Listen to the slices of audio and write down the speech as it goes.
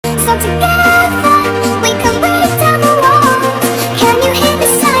So together we can break down the walls. Can you hear the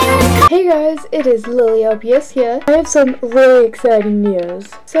siren? Hey guys, it is Lily LPS here. I have some really exciting news.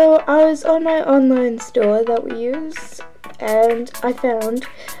 So I was on my online store that we use and I found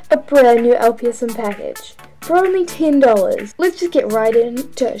a brand new LPS In Package for only $10. Let's just get right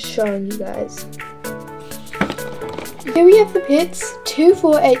into showing you guys. Here we have the pits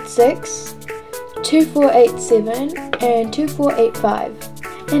 2486, 2487 and 2485.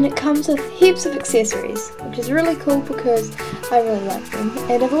 And it comes with heaps of accessories, which is really cool because I really like them.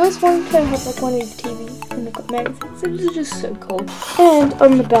 And I've always wanted to have like one of these TVs and they've got magazines, so this is just so cool. And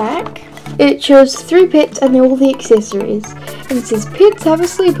on the back, it shows 3 pets and they're all the accessories. And it says pets have a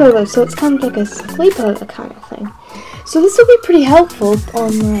sleepover, so it's kind of like a sleepover kind of thing. So this will be pretty helpful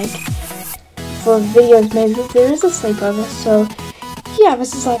on like, for videos maybe if there is a sleepover. So yeah,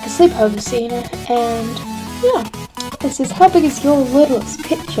 this is like a sleepover scene, and yeah. It says, how big is your littlest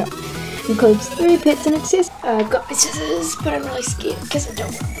pet shop? Includes 3 pets and accessories. I've got my scissors, but I'm really scared because I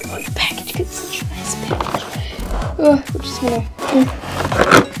don't want to ruin the package because it's such a nice package. Oh, we're just gonna...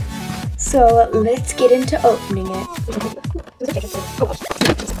 So, let's get into opening it.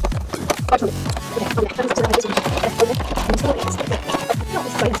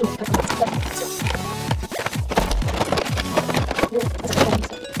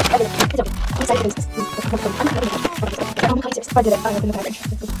 I did it, I opened the package.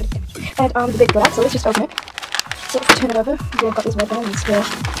 And the big black, so let's just open it. So let's turn it over. We've got these red bands here,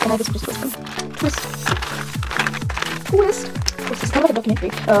 and I guess we'll just twist them. Twist. Twist. This is kind of like a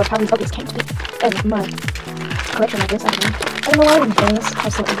documentary of how these LPS came to be. And my collection, I guess, I don't know why I didn't do this. I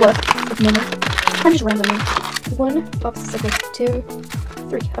still work with memory. I'm just randomly. 1 box of 2,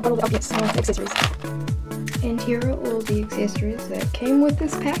 3. I bought all the LPS accessories. And here are all the accessories that came with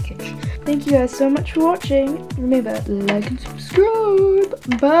this package. Thank you guys so much for watching. Remember, like and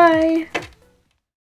subscribe. Bye!